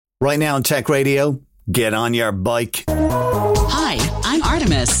Right now on Tech Radio, get on your bike. Hi, I'm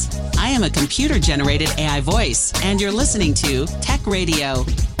Artemis. I am a computer-generated AI voice, and you're listening to Tech Radio.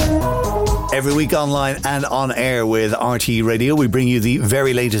 Every week online and on air with RT Radio, we bring you the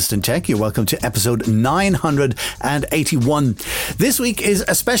very latest in tech. You're welcome to episode 981. This week is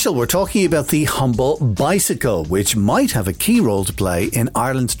a special. We're talking about the humble bicycle, which might have a key role to play in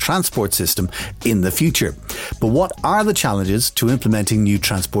Ireland's transport system in the future. But what are the challenges to implementing new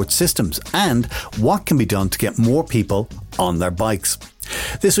transport systems? And what can be done to get more people on their bikes?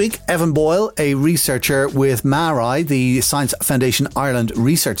 This week, Evan Boyle, a researcher with MaREI, the Science Foundation Ireland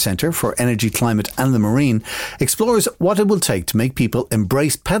Research Centre for Energy, Climate and the Marine, explores what it will take to make people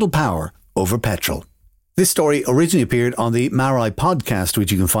embrace pedal power over petrol. This story originally appeared on the MaREI podcast,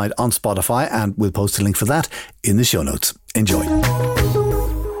 which you can find on Spotify, and we'll post a link for that in the show notes. Enjoy.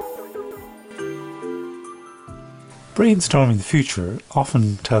 Brainstorming the future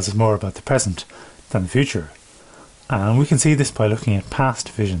often tells us more about the present than the future. And we can see this by looking at past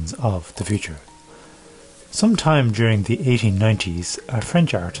visions of the future. Sometime during the 1890s, a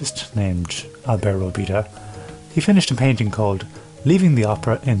French artist named Albert Robida, he finished a painting called Leaving the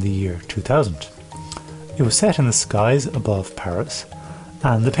Opera in the Year 2000. It was set in the skies above Paris,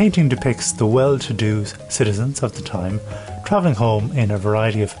 and the painting depicts the well-to-do citizens of the time travelling home in a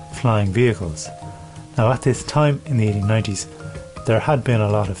variety of flying vehicles. Now, at this time in the 1890s, there had been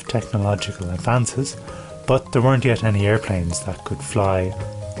a lot of technological advances, but there weren't yet any airplanes that could fly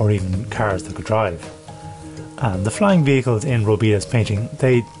or even cars that could drive. And the flying vehicles in Robida's painting,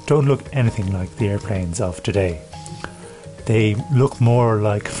 they don't look anything like the airplanes of today. They look more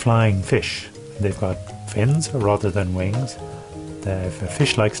like flying fish. They've got fins rather than wings. They have a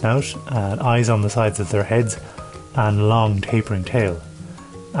fish-like snout and eyes on the sides of their heads and a long tapering tail.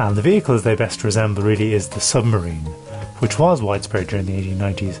 And the vehicles they best resemble really is the submarine, which was widespread during the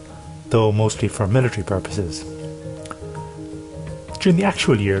 1890s, though mostly for military purposes. During the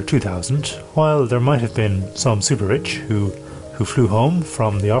actual year 2000, while there might have been some super rich who flew home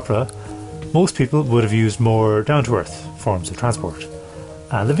from the opera, most people would have used more down-to-earth forms of transport.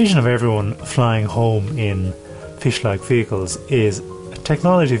 And the vision of everyone flying home in fish-like vehicles is a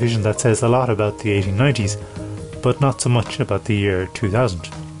technology vision that says a lot about the 1890s, but not so much about the year 2000.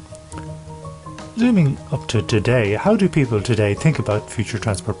 Zooming up to today, how do people today think about future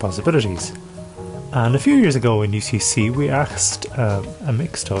transport possibilities? And a few years ago in UCC, we asked a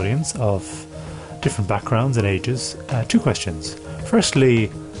mixed audience of different backgrounds and ages two questions. Firstly,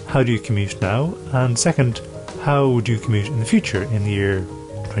 how do you commute now? And second, how would you commute in the future in the year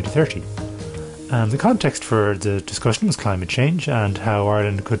 2030? And the context for the discussion was climate change and how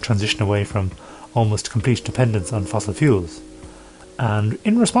Ireland could transition away from almost complete dependence on fossil fuels. And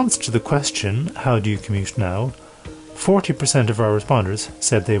in response to the question, how do you commute now, 40% of our responders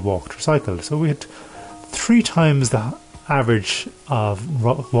said they walked or cycled. So we had 3 times the average of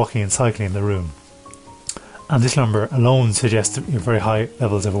walking and cycling in the room. And this number alone suggests very high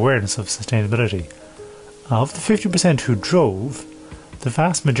levels of awareness of sustainability. Of the 50% who drove, the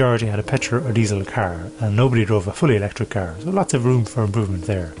vast majority had a petrol or diesel car, and nobody drove a fully electric car. So lots of room for improvement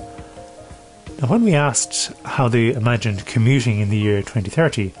there. Now, when we asked how they imagined commuting in the year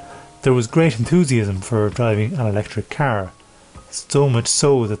 2030, there was great enthusiasm for driving an electric car, so much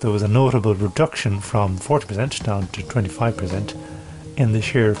so that there was a notable reduction from 40% down to 25% in the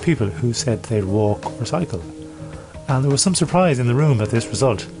share of people who said they'd walk or cycle. And there was some surprise in the room at this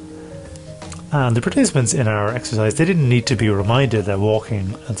result. And the participants in our exercise, they didn't need to be reminded that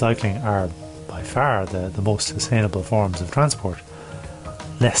walking and cycling are by far the most sustainable forms of transport.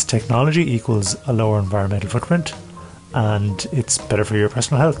 Less technology equals a lower environmental footprint, and it's better for your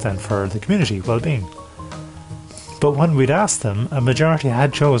personal health and for the community well-being. But when we'd asked them, a majority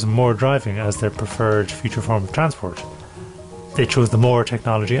had chosen more driving as their preferred future form of transport. They chose the more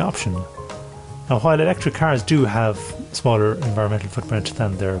technology option. Now, while electric cars do have smaller environmental footprint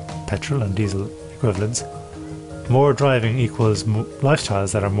than their petrol and diesel equivalents, more driving equals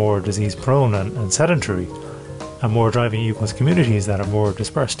lifestyles that are more disease-prone and sedentary, and more driving equals communities that are more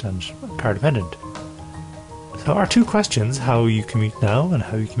dispersed and car dependent. So our 2 questions, how you commute now and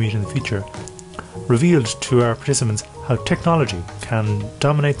how you commute in the future, revealed to our participants how technology can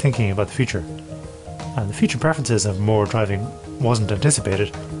dominate thinking about the future. And the future preferences of more driving wasn't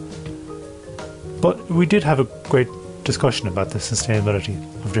anticipated. But we did have a great discussion about the sustainability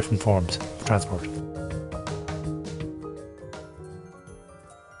of different forms of transport.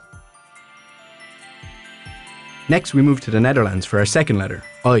 Next, we move to the Netherlands for our second letter,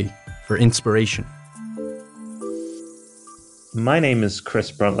 I, for inspiration. My name is Chris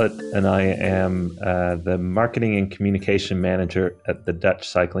Bruntlett, and I am the Marketing and Communication Manager at the Dutch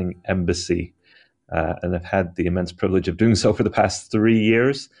Cycling Embassy. And I've had the immense privilege of doing so for the past 3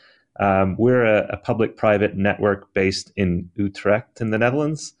 years. We're a public-private network based in Utrecht in the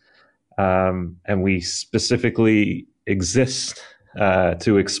Netherlands. And we specifically exist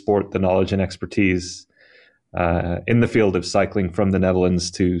to export the knowledge and expertise in the field of cycling from the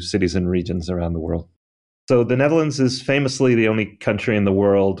Netherlands to cities and regions around the world. So the Netherlands is famously the only country in the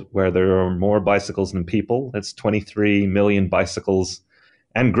world where there are more bicycles than people. It's 23 million bicycles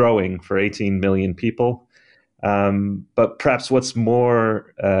and growing for 18 million people. But perhaps what's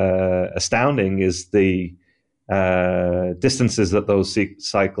more astounding is the distances that those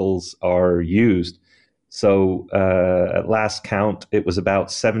cycles are used. So at last count, it was about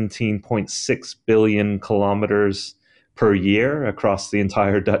 17.6 billion kilometers per year across the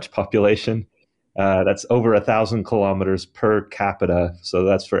entire Dutch population. That's over 1,000 kilometers per capita. So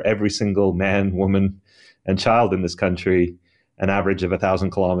that's for every single man, woman, and child in this country, an average of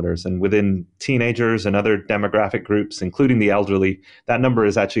 1,000 kilometers. And within teenagers and other demographic groups, including the elderly, that number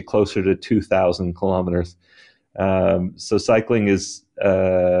is actually closer to 2,000 kilometers. So cycling is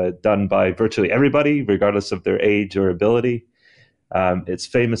done by virtually everybody, regardless of their age or ability. It's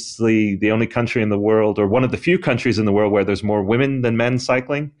famously the only country in the world, or one of the few countries in the world, where there's more women than men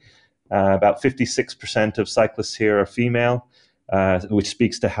cycling. About 56% of cyclists here are female, which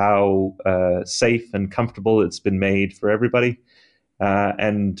speaks to how safe and comfortable it's been made for everybody.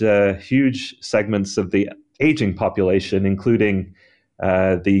 And huge segments of the aging population, including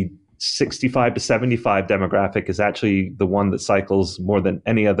the 65 to 75 demographic, is actually the one that cycles more than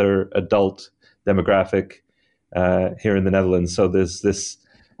any other adult demographic here in the Netherlands. So there's this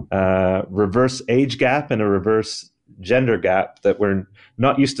reverse age gap and a reverse gender gap that we're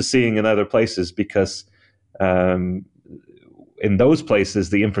not used to seeing in other places, because in those places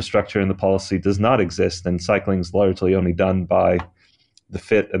the infrastructure and the policy does not exist, and cycling is largely only done by the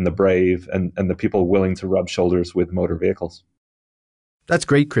fit and the brave and the people willing to rub shoulders with motor vehicles. That's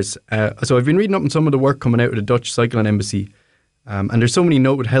great, Chris. So I've been reading up on some of the work coming out of the Dutch Cycling Embassy, and there's so many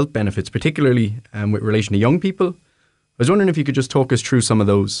noted health benefits, particularly with relation to young people. I was wondering if you could just talk us through some of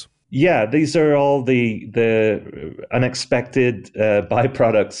those. Yeah, these are all the unexpected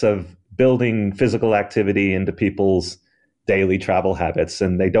byproducts of building physical activity into people's daily travel habits,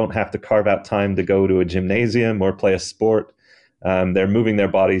 and they don't have to carve out time to go to a gymnasium or play a sport. They're moving their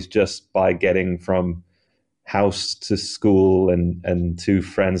bodies just by getting from house to school and to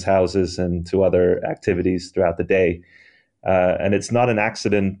friends' houses and to other activities throughout the day. And it's not an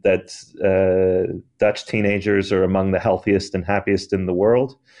accident that Dutch teenagers are among the healthiest and happiest in the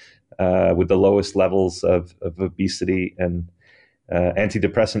world, with the lowest levels of obesity and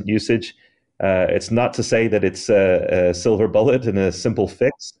antidepressant usage. It's not to say that it's a silver bullet and a simple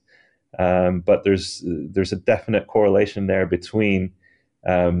fix, but there's a definite correlation there between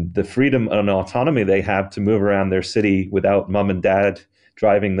the freedom and autonomy they have to move around their city without mom and dad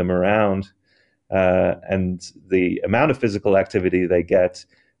driving them around, and the amount of physical activity they get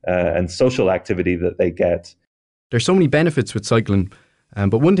and social activity that they get. There's so many benefits with cycling,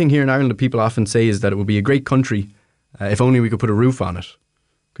 but one thing here in Ireland that people often say is that it would be a great country if only we could put a roof on it.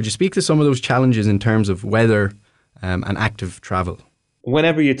 Could you speak to some of those challenges in terms of weather and active travel?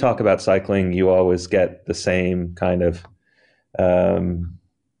 Whenever you talk about cycling, you always get the same kind of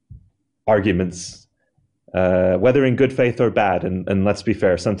arguments, whether in good faith or bad. And let's be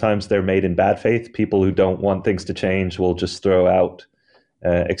fair, sometimes they're made in bad faith. People who don't want things to change will just throw out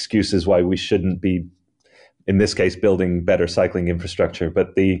excuses why we shouldn't be, in this case, building better cycling infrastructure.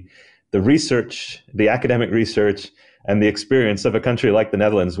 But the research, the academic research, and the experience of a country like the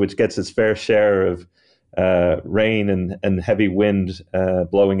Netherlands, which gets its fair share of rain and heavy wind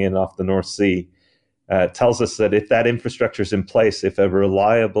blowing in off the North Sea, tells us that if that infrastructure is in place, if a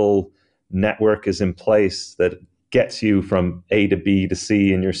reliable network is in place that gets you from A to B to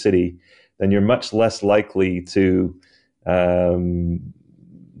C in your city, then you're much less likely to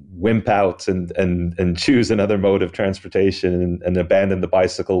wimp out and choose another mode of transportation and abandon the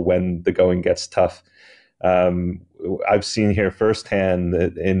bicycle when the going gets tough. I've seen here firsthand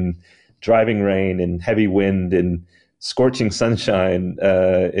that in driving rain, in heavy wind, in scorching sunshine,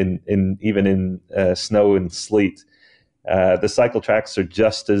 even in snow and sleet, the cycle tracks are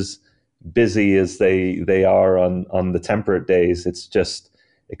just as busy as they are on the temperate days. It's just,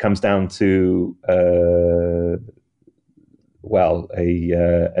 it comes down to an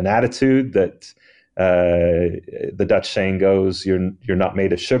attitude that the Dutch saying goes, you're not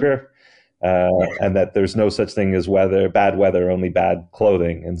made of sugar. And that there's no such thing as bad weather, only bad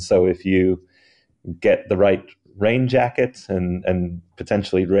clothing. And so if you get the right rain jacket and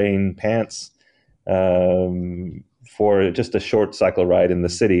potentially rain pants for just a short cycle ride in the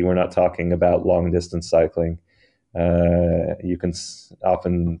city. We're not talking about long distance cycling. You can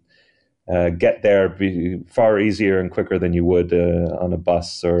often get there far easier and quicker than you would on a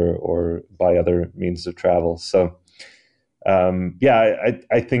bus or by other means of travel. So,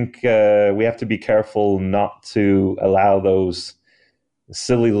 I think we have to be careful not to allow those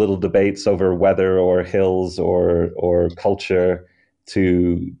silly little debates over weather or hills or culture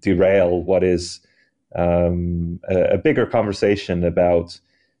to derail what is a bigger conversation about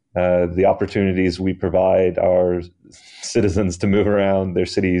the opportunities we provide our citizens to move around their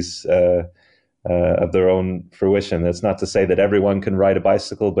cities of their own fruition. That's not to say that everyone can ride a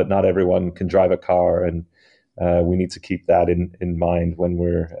bicycle, but not everyone can drive a car, and we need to keep that in mind when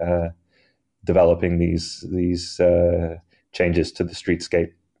we're developing these changes to the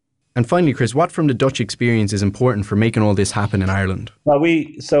streetscape. And finally, Chris, what from the Dutch experience is important for making all this happen in Ireland? Well,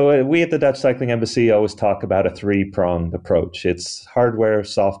 we at the Dutch Cycling Embassy always talk about a three-pronged approach. It's hardware,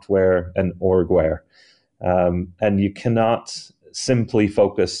 software, and orgware. And you cannot simply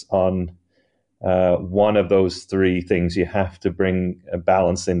focus on one of those three things. You have to bring a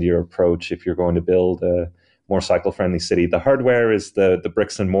balance into your approach if you're going to build a more cycle-friendly city. The hardware is the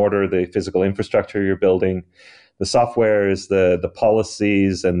bricks and mortar, the physical infrastructure you're building. The software is the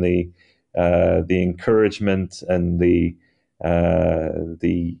policies and the encouragement and the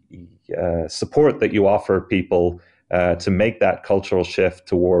support that you offer people to make that cultural shift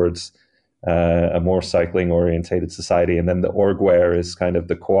towards a more cycling-orientated society. And then the orgware is kind of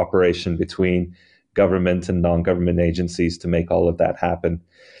the cooperation between government and non-government agencies to make all of that happen.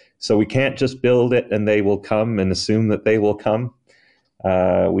 So we can't just build it and they will come and assume that they will come.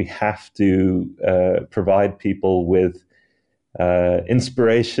 We have to provide people with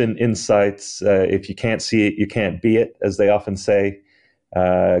inspiration, insights. If you can't see it, you can't be it, as they often say.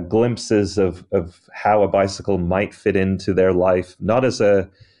 Glimpses of how a bicycle might fit into their life, not as a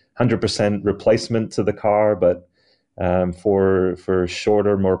 100% replacement to the car, but for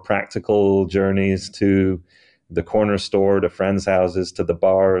shorter, more practical journeys to the corner store, to friends' houses, to the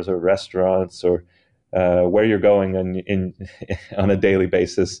bars or restaurants, or where you're going on a daily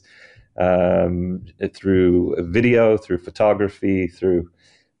basis, through video, through photography, through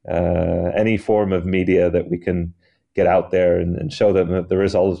any form of media that we can get out there and show them that there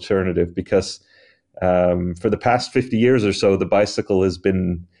is alternative. Because for the past 50 years or so, the bicycle has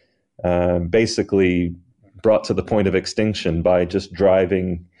been basically brought to the point of extinction by just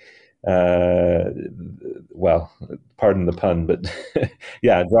driving, well, pardon the pun, but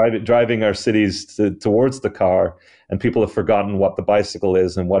yeah, driving our cities towards the car, and people have forgotten what the bicycle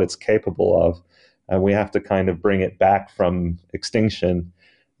is and what it's capable of. And we have to kind of bring it back from extinction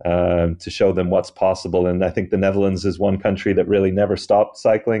to show them what's possible. And I think the Netherlands is one country that really never stopped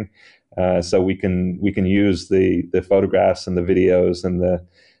cycling. So we can use the photographs and the videos and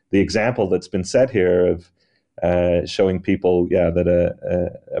the example that's been set here of showing people, that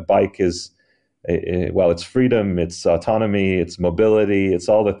a bike is, it's freedom, it's autonomy, it's mobility, it's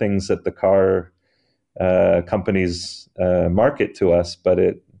all the things that the car companies market to us, but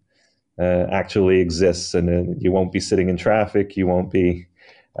it actually exists, and you won't be sitting in traffic, you won't be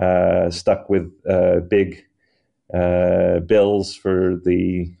stuck with big bills for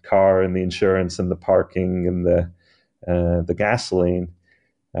the car and the insurance and the parking and the gasoline.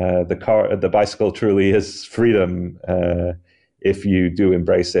 The bicycle truly is freedom if you do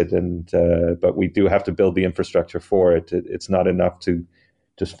embrace it, but we do have to build the infrastructure for it. It's not enough to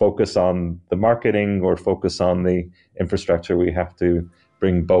just focus on the marketing or focus on the infrastructure. We have to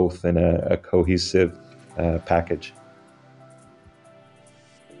bring both in a cohesive package.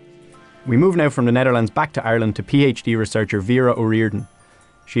 We move now from the Netherlands back to Ireland to PhD researcher Vera O'Riordan.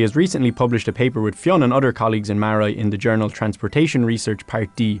 She has recently published a paper with Fionn and other colleagues in MaREI in the journal Transportation Research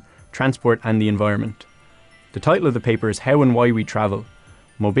Part D, Transport and the Environment. The title of the paper is How and Why We Travel,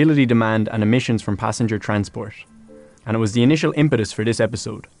 Mobility Demand and Emissions from Passenger Transport, and it was the initial impetus for this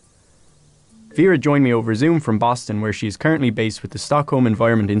episode. Vera joined me over Zoom from Boston, where she is currently based with the Stockholm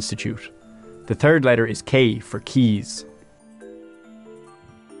Environment Institute. The third letter is K for keys.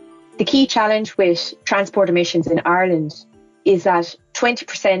 The key challenge with transport emissions in Ireland is that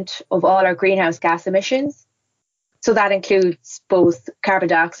 20% of all our greenhouse gas emissions, so that includes both carbon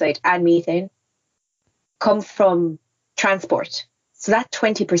dioxide and methane, come from transport. So that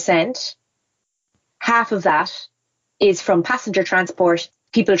 20%, half of that is from passenger transport,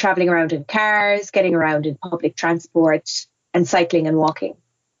 people travelling around in cars, getting around in public transport, and cycling and walking.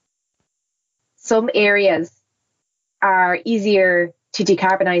 Some areas are easier to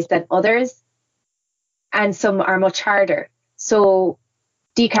decarbonise than others. and some are much harder. So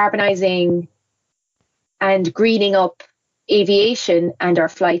decarbonising and greening up aviation and our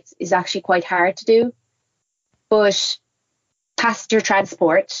flights is actually quite hard to do. But passenger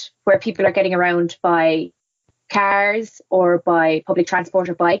transport, where people are getting around by cars or by public transport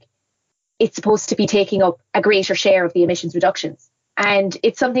or bike, it's supposed to be taking up a greater share of the emissions reductions. And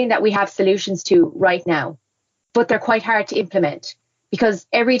it's something that we have solutions to right now, but they're quite hard to implement because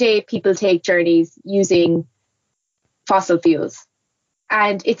every day people take journeys using fossil fuels.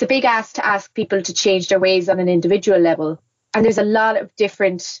 And it's a big ask to ask people to change their ways on an individual level. And there's a lot of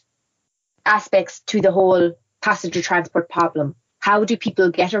different aspects to the whole passenger transport problem. How do people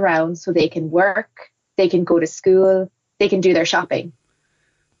get around so they can work, they can go to school, they can do their shopping?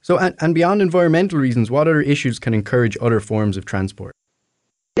 So, and beyond environmental reasons, what other issues can encourage other forms of transport?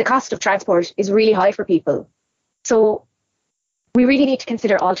 The cost of transport is really high for people. So we really need to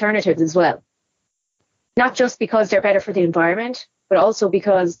consider alternatives as well. Not just because they're better for the environment, but also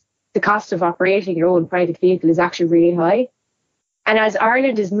because the cost of operating your own private vehicle is actually really high. And as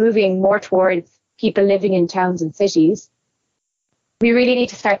Ireland is moving more towards people living in towns and cities, we really need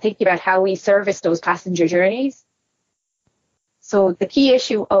to start thinking about how we service those passenger journeys. So the key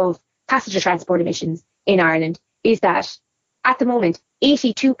issue of passenger transport emissions in Ireland is that at the moment,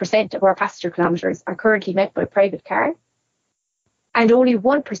 82% of our passenger kilometres are currently met by private car, and only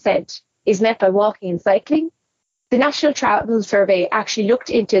 1% is met by walking and cycling. The National Travel Survey actually looked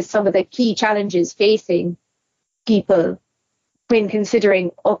into some of the key challenges facing people when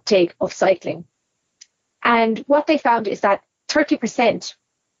considering uptake of cycling. And what they found is that 30%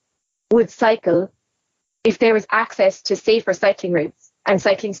 would cycle if there was access to safer cycling routes and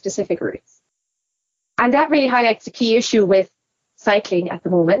cycling specific routes. And that really highlights the key issue with cycling at the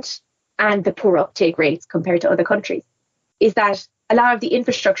moment and the poor uptake rates compared to other countries, is that a lot of the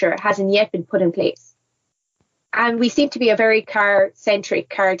infrastructure hasn't yet been put in place. And we seem to be a very car-centric,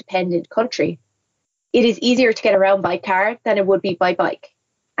 car-dependent country. It is easier to get around by car than it would be by bike.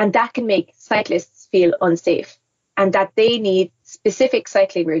 And that can make cyclists feel unsafe, and that they need specific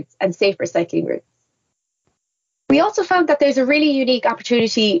cycling routes and safer cycling routes. We also found that there's a really unique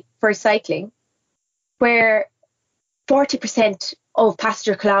opportunity for cycling where 40% of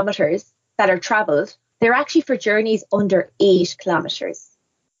passenger kilometres that are travelled, they're actually for journeys under 8 kilometres.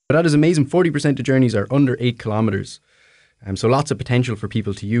 But that is amazing. 40% of journeys are under 8 kilometres. So lots of potential for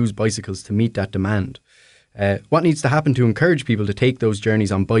people to use bicycles to meet that demand. What needs to happen to encourage people to take those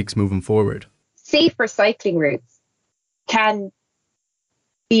journeys on bikes moving forward? Safer cycling routes can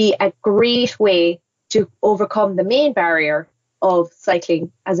be a great way to overcome the main barrier of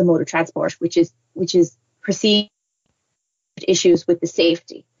cycling as a mode of transport, which is perceived issues with the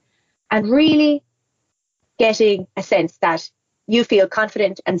safety, and really getting a sense that you feel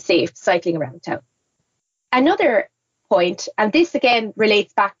confident and safe cycling around town. Another point, and this again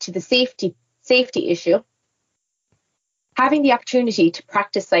relates back to the safety issue, having the opportunity to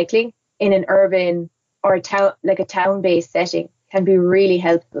practice cycling in an urban or a town-based setting can be really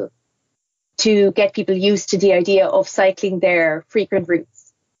helpful to get people used to the idea of cycling their frequent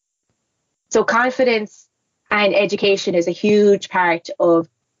routes. So confidence and education is a huge part of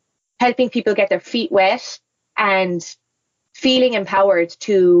helping people get their feet wet and feeling empowered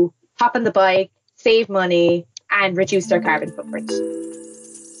to hop on the bike, save money, and reduce their carbon footprint.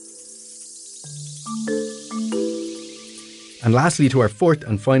 And lastly, to our fourth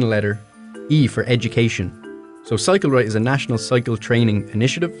and final letter, E for education. So Cycle Right is a national cycle training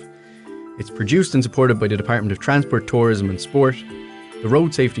initiative. It's produced and supported by the Department of Transport, Tourism and Sport, the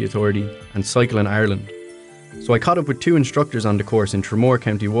Road Safety Authority and Cycle in Ireland. So I caught up with 2 instructors on the course in Tramore,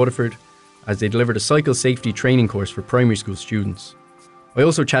 County Waterford, as they delivered a cycle safety training course for primary school students. I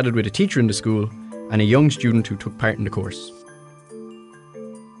also chatted with a teacher in the school and a young student who took part in the course.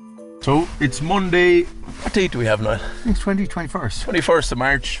 So it's Monday, what date do we have now? I think it's 21st. 21st of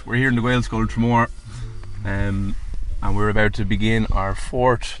March. We're here in the Gael School, Tramore, and we're about to begin our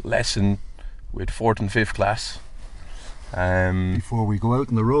 4th lesson with 4th and 5th class. Before we go out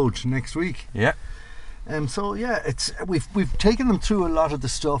on the road next week. Yeah. So yeah, we've taken them through a lot of the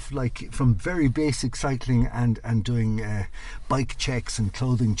stuff, like from very basic cycling and doing bike checks and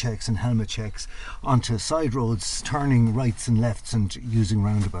clothing checks and helmet checks, onto side roads, turning rights and lefts and using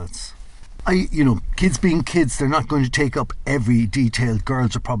roundabouts. Kids being kids, they're not going to take up every detail.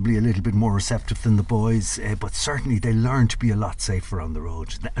 Girls are probably a little bit more receptive than the boys, but certainly they learn to be a lot safer on the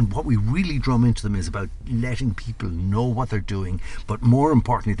road. And what we really drum into them is about letting people know what they're doing, but more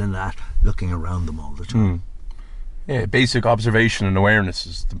importantly than that, looking around them all the time. Yeah, basic observation and awareness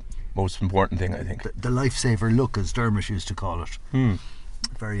is the most important thing, I think. The lifesaver look, as Dermot used to call it.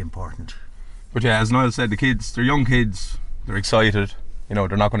 Very important. But yeah, as Niall said, the kids, they're young kids, they're excited. You know,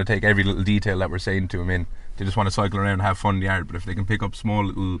 they're not going to take every little detail that we're saying to them in. They just want to cycle around and have fun in the yard. But if they can pick up small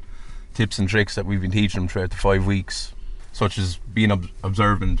little tips and tricks that we've been teaching them throughout the 5 weeks, such as being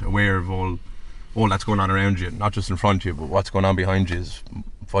observant, aware of all that's going on around you, not just in front of you, but what's going on behind you, is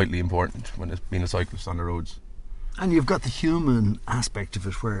vitally important when it's being a cyclist on the roads. And you've got the human aspect of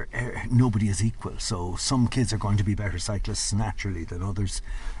it where nobody is equal. So some kids are going to be better cyclists naturally than others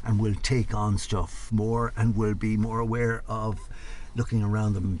and will take on stuff more and will be more aware of looking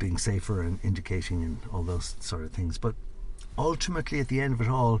around them and being safer and indicating and all those sort of things. But ultimately, at the end of it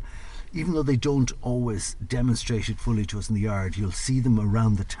all, even though they don't always demonstrate it fully to us in the yard, you'll see them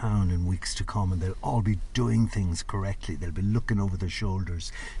around the town in weeks to come, and they'll all be doing things correctly. They'll be looking over their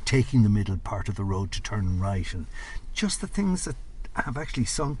shoulders, taking the middle part of the road to turn right, and just the things that have actually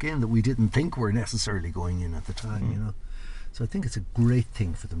sunk in that we didn't think were necessarily going in at the time, you know. So I think it's a great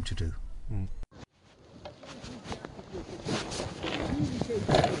thing for them to do.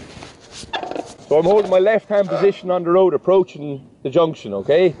 So I'm holding my left hand position on the road approaching the junction,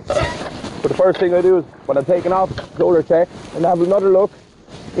 okay? But the first thing I do is, when I'm taking off, shoulder check, and have another look,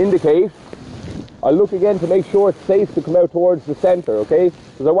 indicate. I'll look again to make sure it's safe to come out towards the centre, okay?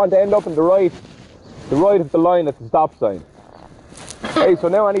 Because I want to end up on the right of the line at the stop sign. Okay, so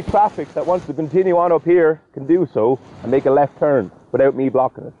now any traffic that wants to continue on up here can do so and make a left turn without me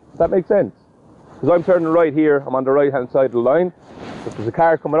blocking it. Does that make sense? Because I'm turning right here, I'm on the right hand side of the line. If there's a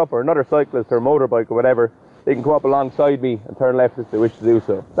car coming up or another cyclist or a motorbike or whatever, they can come up alongside me and turn left if they wish to do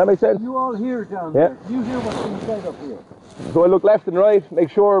so. Does that make sense? You all hear down there? You hear what's being said up here? So I look left and right, make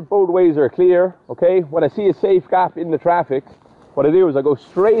sure both ways are clear, okay? When I see a safe gap in the traffic, what I do is I go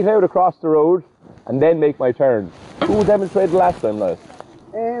straight out across the road and then make my turn. Who demonstrated last time, Niall?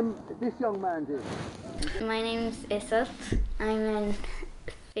 This young man did. My name's Isat. I'm in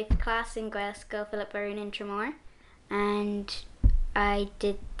 5th class in Gael School Philip Byrne in Tramore, and I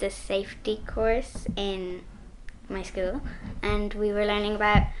did the safety course in my school, and we were learning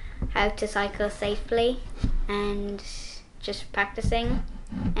about how to cycle safely and just practicing,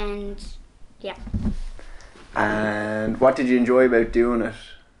 and yeah. And what did you enjoy about doing it?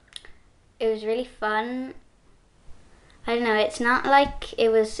 It was really fun. I don't know, it's not like it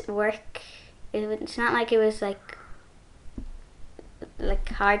was work. It's not like it was like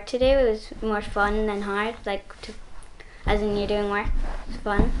hard to do. It was more fun than hard, as in you're doing work. It's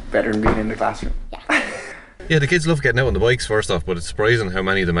fun. Better than being in the classroom. Yeah. Yeah, the kids love getting out on the bikes first off, but it's surprising how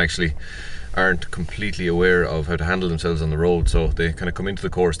many of them actually aren't completely aware of how to handle themselves on the road. So they kind of come into the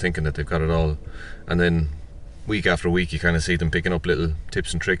course thinking that they've got it all, and then week after week you kind of see them picking up little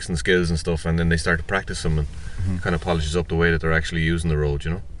tips and tricks and skills and stuff, and then they start to practice them, and kind of polishes up the way that they're actually using the road,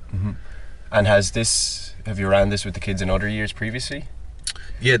 you know. And have you ran this with the kids in other years previously?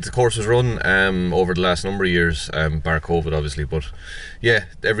 Yeah, the course was run over the last number of years, bar COVID obviously, but yeah,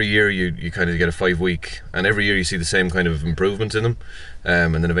 every year you kind of get a 5 week, and every year you see the same kind of improvements in them,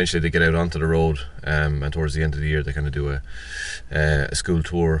 and then eventually they get out onto the road, and towards the end of the year they kind of do a school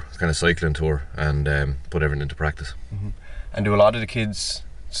tour, kind of cycling tour, and put everything into practice. And do a lot of the kids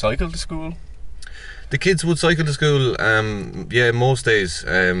cycle to school? The kids would cycle to school, yeah, most days.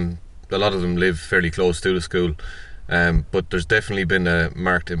 A lot of them live fairly close to the school. But there's definitely been a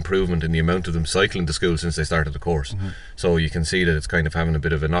marked improvement in the amount of them cycling to school since they started the course. So you can see that it's kind of having a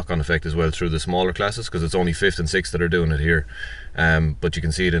bit of a knock-on effect as well through the smaller classes, because it's only 5th and 6th that are doing it here. But you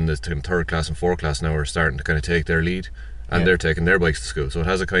can see it in the 3rd class and 4th class now are starting to kind of take their lead, and they're taking their bikes to school. So it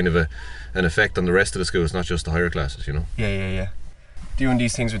has a kind of an effect on the rest of the schools, not just the higher classes, you know. Yeah. Doing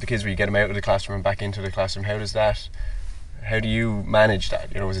these things with the kids where you get them out of the classroom and back into the classroom, how do you manage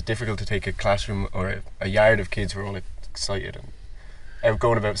that? You know, is it difficult to take a classroom or a yard of kids who are all excited and out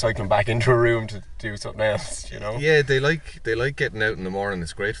going about cycling back into a room to do something else, you know? Yeah, they like getting out in the morning.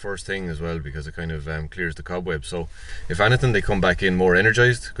 It's great first thing as well, because it kind of clears the cobwebs. So if anything, they come back in more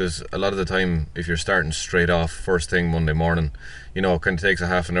energised, because a lot of the time if you're starting straight off first thing Monday morning, you know, it kind of takes a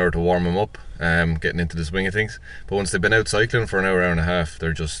half an hour to warm them up, getting into the swing of things. But once they've been out cycling for an hour and a half,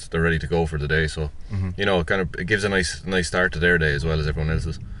 they're ready to go for the day. So you know, it gives a nice start to their day as well as everyone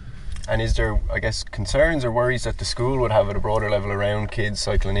else's. And is there, I guess, concerns or worries that the school would have at a broader level around kids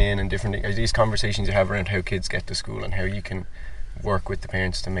cycling in and different things? Are these conversations you have around how kids get to school and how you can work with the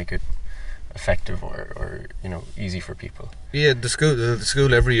parents to make it effective or you know, easy for people? Yeah, the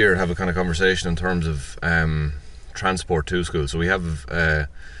school every year have a kind of conversation in terms of transport to school. So we have a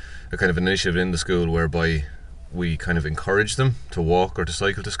kind of initiative in the school whereby we kind of encourage them to walk or to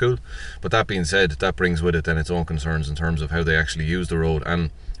cycle to school. But that being said, that brings with it then its own concerns in terms of how they actually use the road, and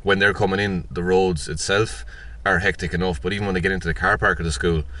when they're coming in, the roads itself are hectic enough, but even when they get into the car park of the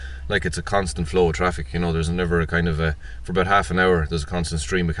school, like, it's a constant flow of traffic. There's never a kind of for about half an hour there's a constant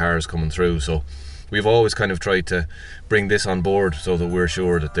stream of cars coming through. So we've always kind of tried to bring this on board so that we're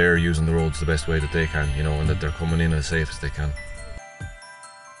sure that they're using the roads the best way that they can, and that they're coming in as safe as they can.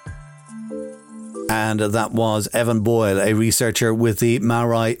 And that was Evan Boyle, a researcher with the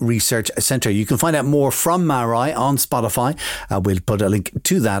MaREI Research Centre. You can find out more from MaREI on Spotify. We'll put a link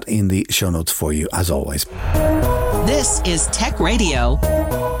to that in the show notes for you, as always. This is Tech Radio.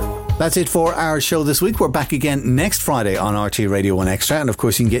 That's it for our show this week. We're back again next Friday on RT Radio 1 Extra. And of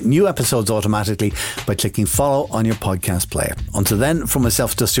course, you can get new episodes automatically by clicking follow on your podcast player. Until then, from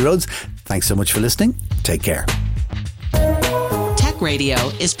myself, Dusty Rhodes, thanks so much for listening. Take care. Radio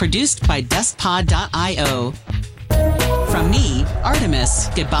is produced by dustpod.io. From me, Artemis,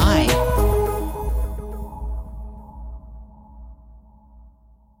 goodbye.